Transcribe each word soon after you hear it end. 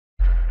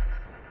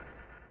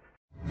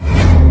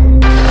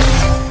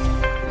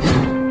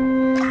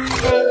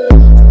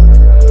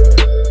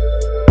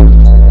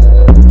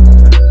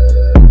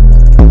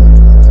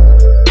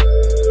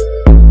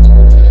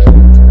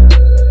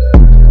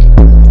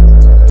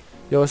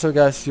Yo, what's up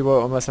guys, you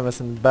are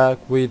OmarSMS and back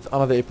with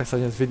another Apex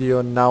Legends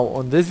video. Now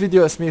on this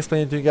video it's me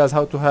explaining to you guys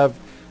how to have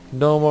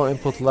no more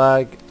input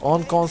lag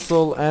on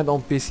console and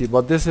on PC,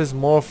 but this is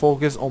more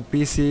focused on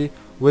PC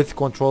with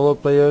controller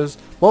players.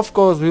 But of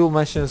course we will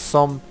mention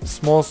some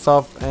small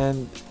stuff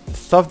and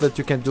stuff that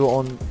you can do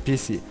on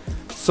PC.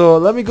 So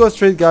let me go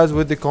straight guys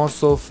with the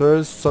console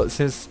first,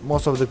 since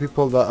most of the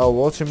people that are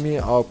watching me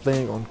are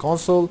playing on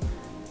console.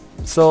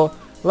 So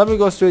let me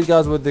go straight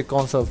guys with the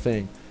console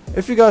thing.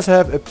 If you guys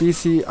have a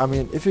PC,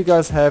 if you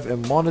guys have a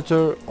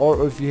monitor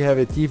or if you have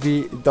a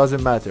TV, it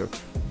doesn't matter.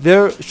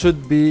 There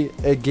should be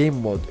a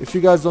game mode. If you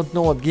guys don't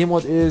know what game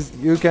mode is,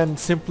 you can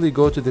simply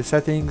go to the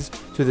settings,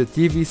 to the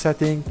TV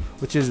setting,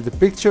 which is the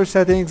picture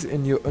settings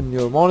in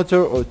your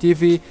monitor or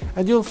TV,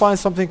 and you'll find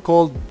something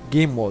called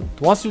game mode.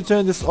 Once you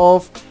turn this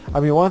off,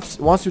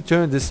 once you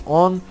turn this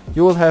on,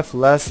 you will have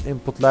less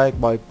input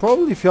lag by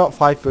probably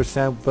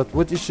 5%, but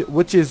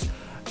which is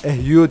a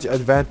huge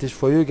advantage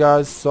for you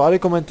guys, so I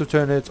recommend to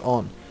turn it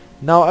on.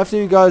 Now after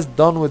you guys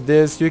done with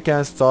this, you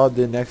can start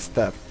the next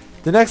step.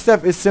 The next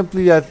step is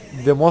simply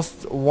the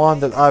most one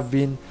that I've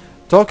been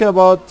talking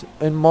about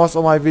in most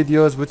of my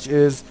videos, which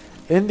is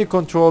in the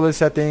controller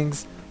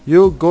settings.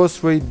 You go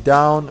straight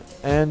down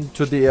and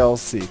to the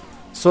LC.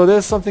 So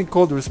there's something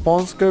called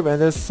response curve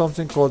and there's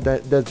something called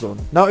dead zone.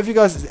 Now if you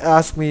guys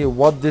ask me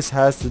what this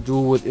has to do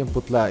with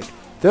input lag,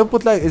 the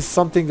input lag is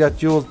something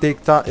that it will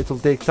take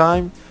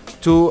time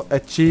to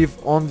achieve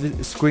on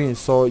the screen.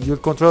 So your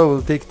controller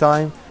will take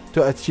time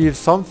to achieve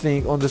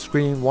something on the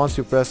screen. Once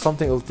you press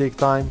something, it will take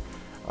time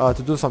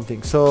to do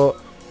something. So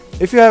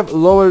if you have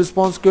lower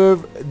response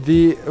curve,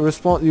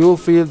 you'll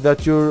feel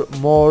that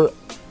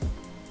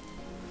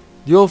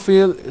you'll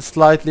feel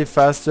slightly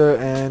faster,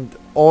 and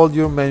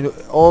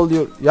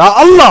Ya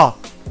Allah,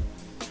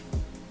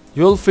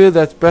 you'll feel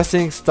that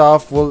pressing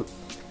stuff will.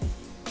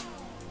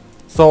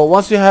 So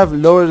once you have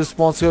lower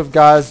response curve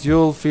guys,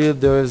 you'll feel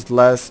there is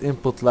less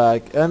input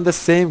lag, and the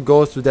same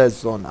goes to dead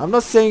zone. I'm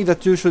not saying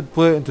that you should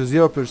put it into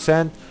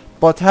 0%,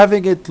 but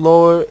having it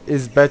lower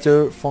is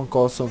better for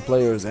console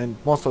players and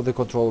most of the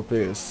controller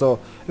players. So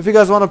if you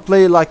guys want to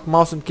play like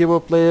mouse and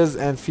keyboard players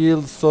and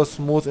feel so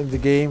smooth in the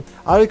game,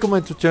 I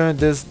recommend to turn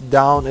this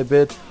down a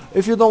bit.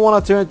 If you don't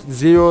want to turn it to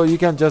 0, you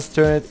can just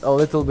turn it a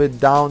little bit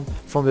down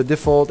from the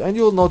default, and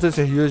you'll notice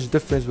a huge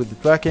difference with the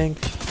tracking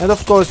and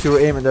of course your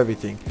aim and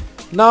everything.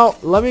 Now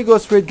let me go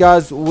straight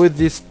guys with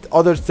this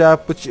other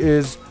step, which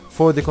is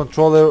for the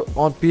controller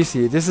on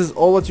PC. This is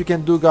all what you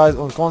can do guys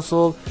on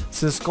console,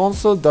 since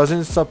console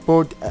doesn't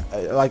support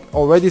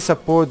already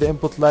support the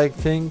input lag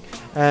thing,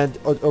 and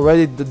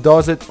already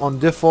does it on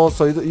default,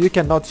 so you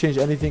cannot change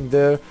anything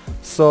there.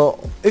 So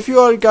if you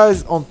are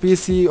guys on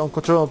PC, on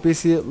controller on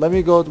PC, let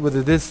me go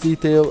with this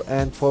detail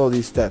and follow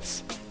these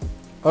steps.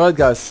 Alright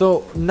guys,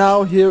 so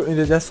now here in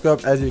the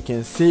desktop, as you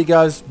can see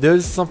guys,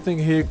 there's something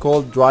here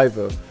called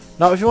driver.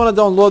 Now if you want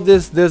to download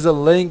this, there's a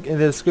link in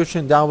the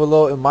description down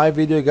below in my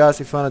video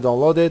guys. If you want to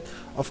download it,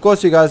 of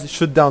course you guys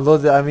should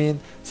download it,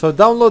 so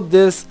download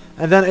this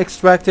and then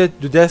extract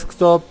it to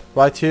desktop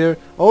right here,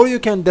 or you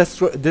can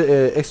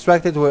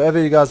extract it wherever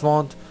you guys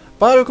want,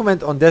 but I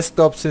recommend on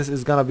desktop since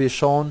it's gonna be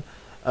shown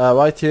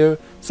right here.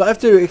 So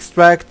after you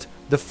extract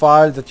the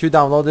file that you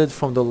downloaded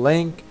from the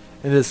link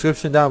in the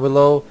description down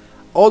below,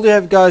 all you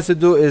have guys to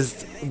do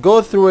is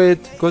go through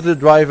it, go to the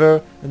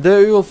driver, and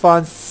there you will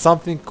find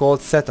something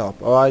called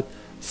setup. Alright,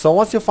 so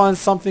once you find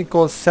something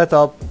called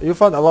setup, you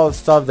find a lot of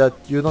stuff that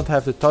you don't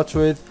have to touch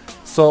with.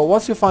 So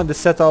once you find the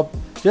setup,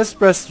 just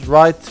press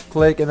right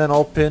click and then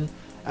open.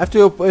 After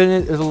you open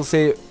it, it will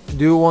say,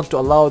 do you want to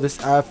allow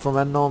this app from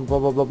unknown blah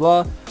blah blah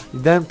blah,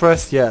 then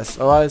press yes.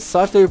 Alright,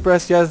 so after you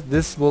press yes,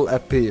 this will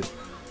appear.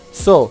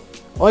 So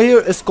on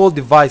here it's called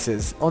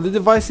devices. On the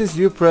devices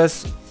you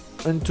press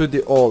into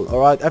the all.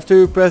 Alright, after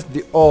you press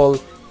the all,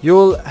 you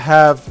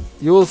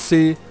will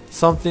see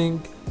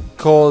something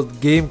called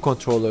game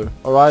controller.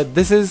 Alright,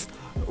 this is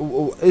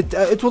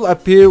it will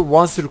appear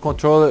once your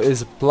controller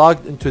is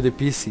plugged into the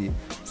PC.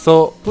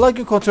 So plug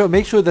your controller,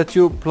 make sure that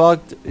you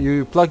plug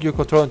your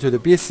controller into the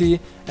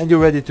PC and you're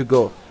ready to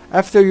go.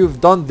 After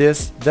you've done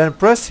this, then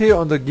press here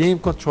on the game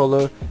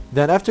controller.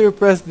 Then after you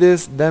press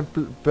this, then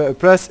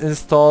press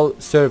install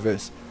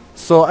service.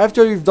 So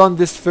after you've done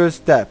this first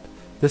step,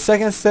 the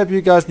second step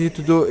you guys need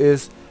to do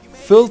is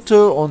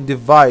filter on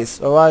device.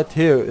 Alright,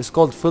 here it's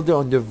called filter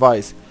on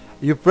device.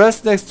 You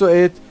press next to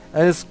it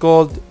and it's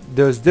called,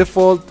 there's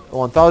default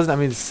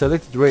 1000,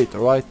 selected rate.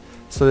 Alright,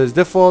 so there's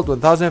default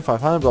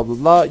 1500 blah blah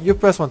blah. You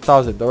press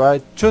 1000.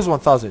 Alright, choose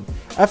 1000.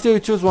 After you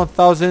choose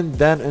 1000,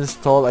 then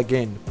install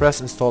again, press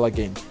install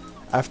again.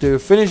 After you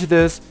finish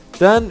this,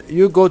 then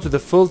you go to the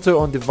filter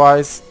on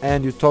device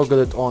and you toggle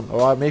it on.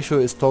 Alright, make sure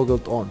it's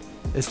toggled on,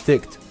 it's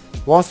ticked.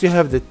 Once you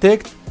have the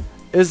ticked,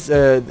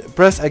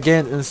 press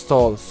again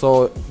install.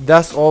 So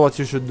that's all what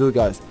you should do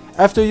guys.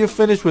 After you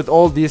finish with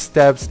all these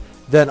steps,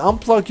 then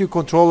unplug your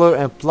controller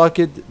and plug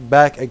it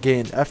back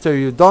again. After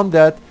you've done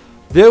that,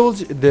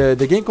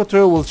 the game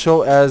controller will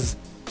show as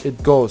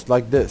it goes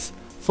like this: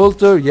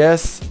 filter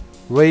yes,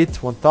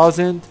 rate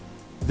 1000,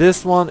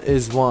 this one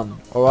is 1.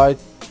 Alright,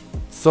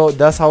 So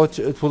that's how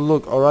it will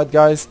look. Alright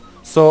guys,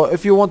 so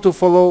if you want to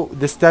follow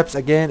the steps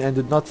again and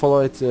did not follow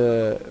it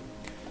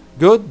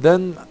good,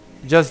 then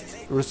just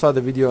restart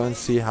the video and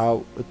see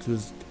how it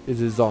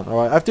is done.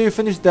 Alright, after you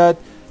finish that,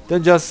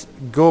 then just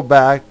go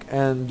back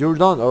and you're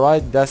done.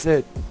 Alright, that's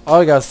it.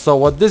 Alright guys, so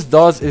what this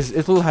does is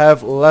it will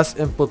have less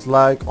input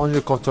lag on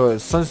your controller,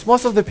 since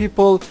most of the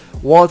people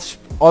watch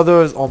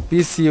others on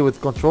PC with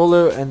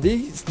controller and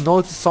they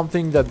notice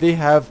something, that they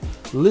have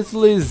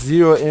literally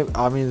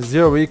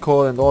zero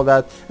recoil and all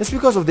that. It's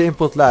because of the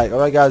input lag.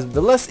 Alright guys,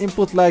 the less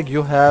input lag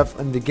you have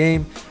in the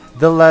game,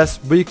 the less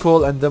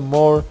recoil and the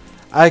more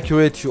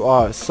accurate you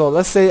are. So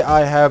let's say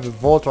I have a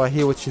volt right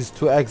here, which is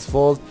 2x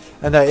volt,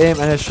 and I aim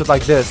and I shoot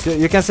like this.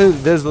 You can see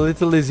there's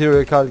literally zero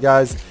recoil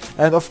guys.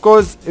 And of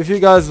course, if you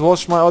guys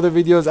watch my other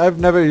videos, I've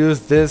never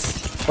used this,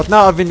 but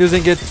now I've been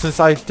using it since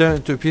I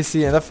turned to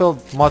PC and I felt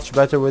much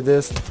better with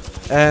this.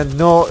 And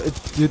no,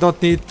 you don't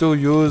need to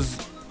use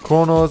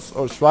Chronos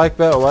or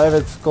Strikebet or whatever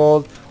it's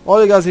called.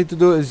 All you guys need to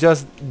do is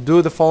just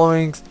do the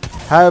followings: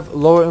 have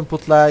lower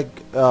input lag,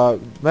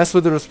 mess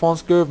with the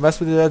response curve, mess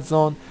with the red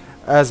zone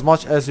as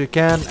much as you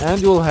can,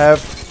 and you'll have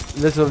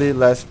literally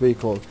less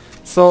recoil.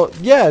 So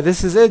yeah,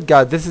 this is it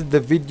guys. This is the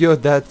video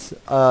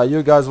that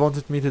you guys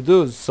wanted me to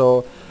do.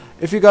 So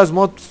if you guys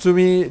want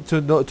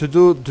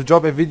to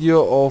drop a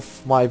video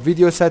of my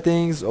video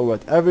settings or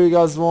whatever you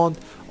guys want,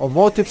 or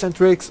more tips and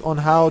tricks on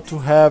how to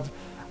have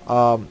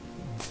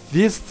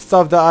this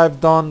stuff that I've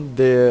done,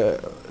 the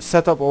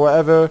setup or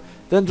whatever,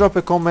 then drop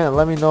a comment and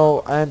let me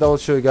know, and I will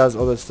show you guys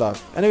other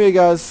stuff. Anyway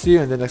guys, see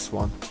you in the next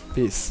one.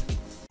 Peace.